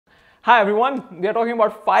Hi everyone, we are talking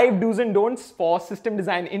about 5 do's and don'ts for system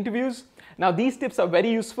design interviews. Now these tips are very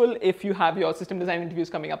useful if you have your system design interviews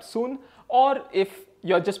coming up soon, or if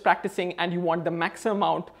you're just practicing and you want the maximum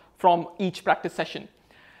amount from each practice session.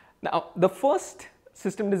 Now the first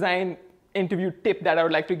system design interview tip that I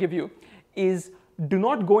would like to give you is do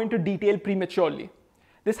not go into detail prematurely.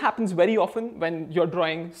 This happens very often when you're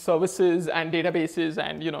drawing services and databases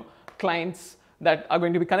and clients that are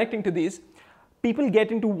going to be connecting to these. People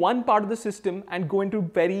get into one part of the system and go into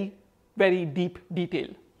very, very deep detail.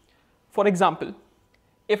 For example,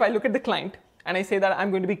 if I look at the client and I say that I'm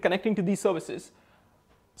going to be connecting to these services,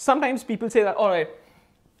 sometimes people say that, all right,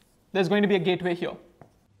 there's going to be a gateway here.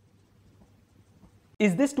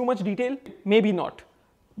 Is this too much detail? Maybe not.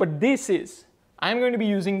 But this is, I'm going to be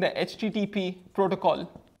using the HTTP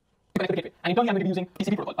protocol. And internally, I'm going to be using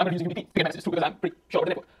TCP protocol. I'm going to be using UDP to get messages through because I'm pretty sure of the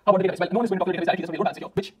network. How about the database? Well, no one is going to talk to the database directly, just from the load balancer here,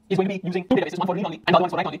 which is going to be using two databases, one for read only and the other one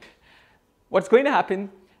for write only. What's going to happen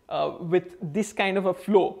with this kind of a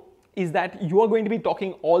flow is that you are going to be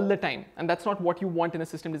talking all the time, and that's not what you want in a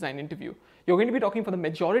system design interview. You're going to be talking for the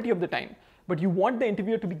majority of the time, but you want the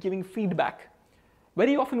interviewer to be giving feedback.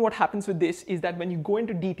 Very often what happens with this is that when you go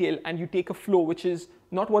into detail and you take a flow which is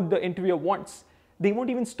not what the interviewer wants, they won't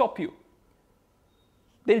even stop you.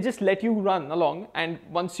 They'll just let you run along, and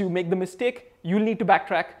once you make the mistake, you'll need to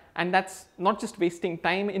backtrack, and that's not just wasting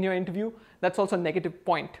time in your interview, that's also a negative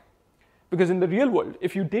point. Because in the real world,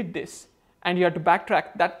 if you did this and you had to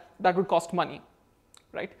backtrack, that would cost money,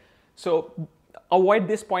 right? So avoid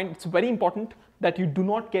this point. It's very important that you do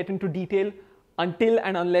not get into detail until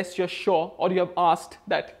and unless you're sure or you have asked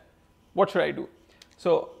that, what should I do?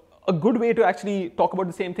 So a good way to actually talk about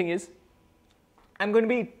the same thing is, I'm going to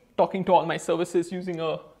be talking to all my services using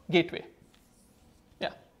a gateway.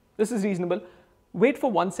 Yeah, this is reasonable. Wait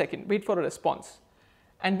for 1 second, wait for a response.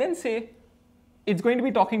 And then say, it's going to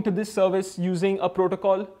be talking to this service using a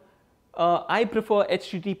protocol. I prefer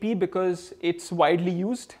HTTP because it's widely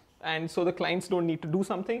used, and so the clients don't need to do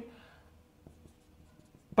something.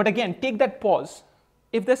 But again, take that pause.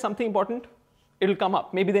 If there's something important, it'll come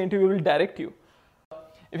up. Maybe the interviewer will direct you.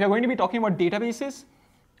 If you're going to be talking about databases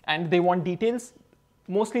and they want details,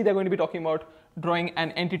 mostly they're going to be talking about drawing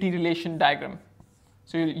an entity relation diagram.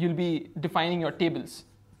 So you'll be defining your tables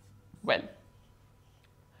well.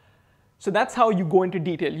 So that's how you go into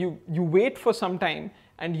detail. You wait for some time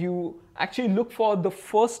and you actually look for the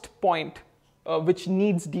first point which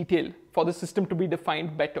needs detail for the system to be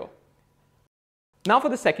defined better. Now for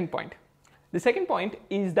the second point. The second point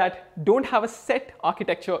is that don't have a set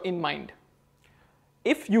architecture in mind.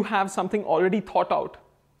 If you have something already thought out,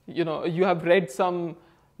 you have read some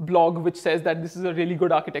blog which says that this is a really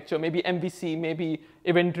good architecture, maybe MVC, maybe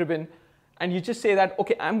event-driven, and you just say that,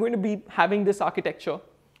 okay, I'm going to be having this architecture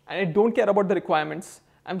and I don't care about the requirements.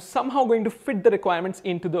 I'm somehow going to fit the requirements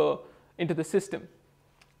into the system.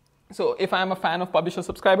 So if I'm a fan of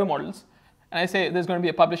publisher-subscriber models, and I say there's going to be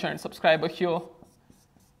a publisher and subscriber here,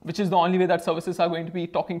 which is the only way that services are going to be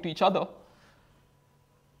talking to each other,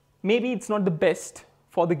 maybe it's not the best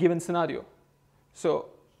for the given scenario. So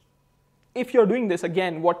if you're doing this,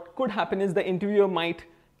 again, what could happen is the interviewer might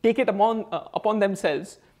take it upon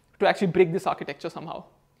themselves to actually break this architecture somehow.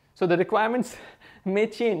 So the requirements may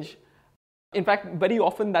change. In fact, very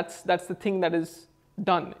often that's the thing that is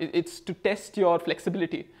done. It's to test your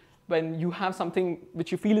flexibility when you have something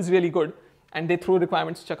which you feel is really good and they throw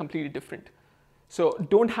requirements which are completely different. So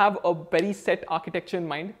don't have a very set architecture in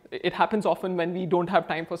mind. It happens often when we don't have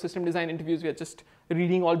time for system design interviews. We are just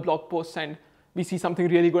reading all blog posts and we see something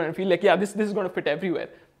really good and feel like, yeah, this is going to fit everywhere.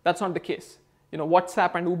 That's not the case.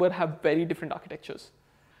 WhatsApp and Uber have very different architectures.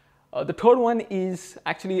 The third one is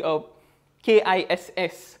actually a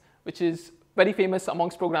KISS, which is very famous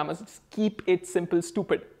amongst programmers. It's keep it simple,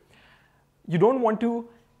 stupid. You don't want to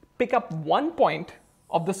pick up one point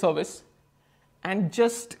of the service and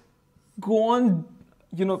just go on,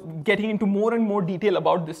 getting into more and more detail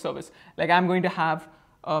about this service. Like I'm going to have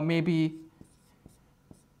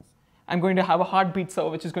I'm going to have a heartbeat server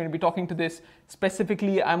which is going to be talking to this.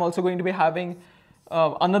 Specifically, I'm also going to be having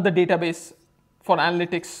another database for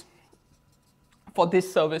analytics for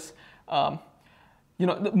this service. The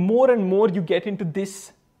more and more you get into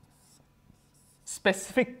this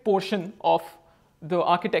specific portion of the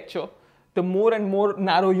architecture, the more and more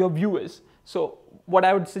narrow your view is. So what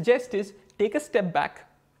I would suggest is take a step back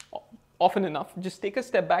often enough. Just take a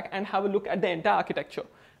step back and have a look at the entire architecture.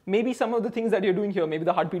 Maybe some of the things that you're doing here, maybe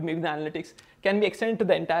the heartbeat, maybe the analytics, can be extended to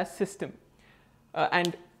the entire system.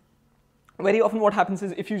 And very often what happens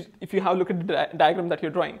is if you have a look at the diagram that you're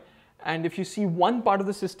drawing, and if you see one part of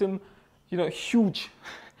the system, huge,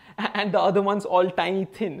 and the other one's all tiny,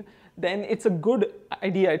 thin, then it's a good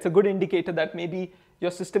idea, it's a good indicator that maybe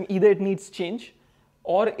your system, either it needs change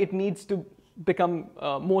or it needs to become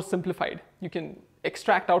more simplified. You can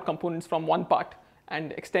extract out components from one part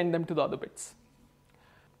and extend them to the other bits.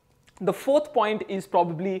 The fourth point is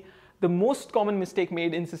probably the most common mistake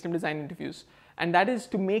made in system design interviews, and that is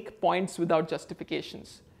to make points without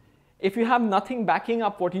justifications. If you have nothing backing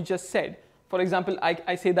up what you just said, for example,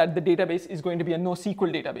 I say that the database is going to be a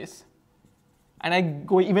NoSQL database, and I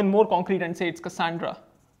go even more concrete and say it's Cassandra.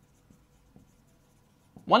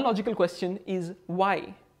 One logical question is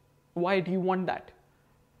why? Why do you want that?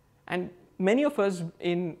 And many of us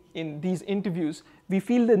in these interviews, we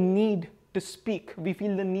feel the need to speak. We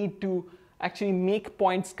feel the need to actually make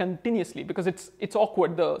points continuously because it's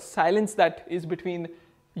awkward. The silence that is between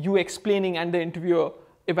you explaining and the interviewer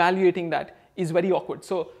evaluating that is very awkward.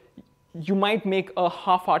 So you might make a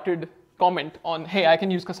half-hearted comment on, hey, I can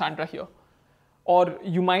use Cassandra here. Or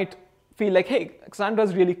you might feel like, hey, Cassandra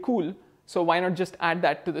is really cool, so why not just add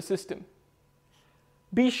that to the system?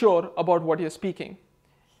 Be sure about what you're speaking.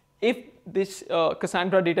 If this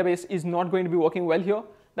Cassandra database is not going to be working well here,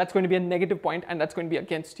 that's going to be a negative point and that's going to be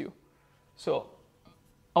against you. So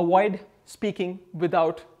avoid speaking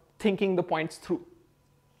without thinking the points through.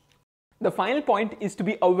 The final point is to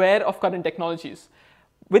be aware of current technologies.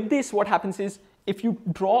 With this, what happens is if you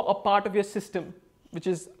draw a part of your system, which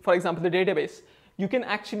is, for example, the database, you can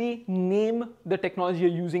actually name the technology you're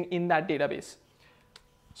using in that database.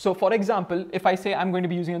 So for example, if I say I'm going to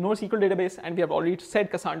be using a NoSQL database and we have already said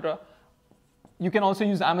Cassandra, you can also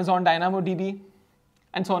use Amazon DynamoDB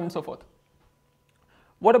and so on and so forth.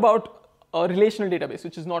 What about a relational database,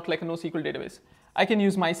 which is not like a NoSQL database? I can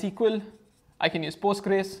use MySQL, I can use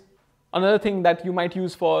Postgres. Another thing that you might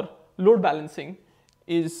use for load balancing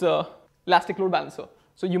is Elastic Load Balancer.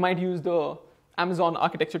 So you might use the Amazon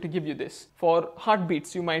architecture to give you this. For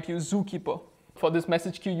heartbeats, you might use Zookeeper. For this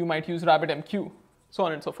message queue, you might use RabbitMQ, so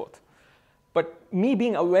on and so forth. But me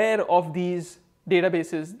being aware of these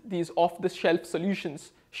databases, these off-the-shelf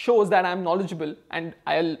solutions, shows that I'm knowledgeable and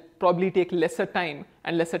I'll probably take lesser time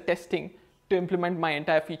and lesser testing to implement my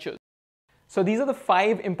entire features. So these are the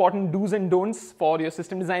 5 important do's and don'ts for your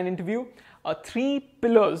system design interview. 3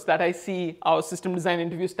 pillars that I see our system design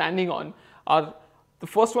interview standing on are the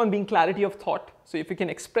first one being clarity of thought. So if you can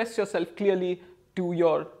express yourself clearly to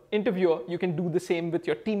your interviewer, you can do the same with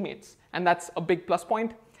your teammates, and that's a big plus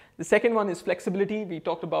point. The second one is flexibility. We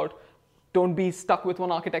talked about don't be stuck with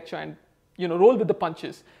one architecture and roll with the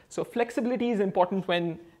punches. So flexibility is important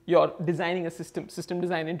when you're designing a system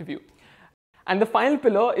design interview. And the final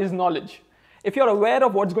pillar is knowledge. If you're aware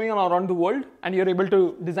of what's going on around the world and you're able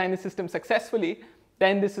to design a system successfully,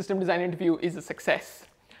 then this system design interview is a success.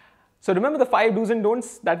 So remember the 5 do's and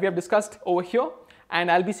don'ts that we have discussed over here,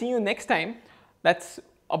 and I'll be seeing you next time. That's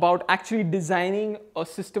about actually designing a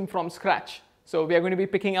system from scratch. So we are going to be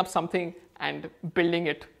picking up something and building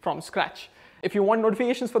it from scratch. If you want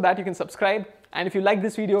notifications for that, you can subscribe. And if you like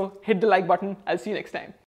this video, hit the like button. I'll see you next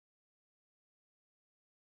time.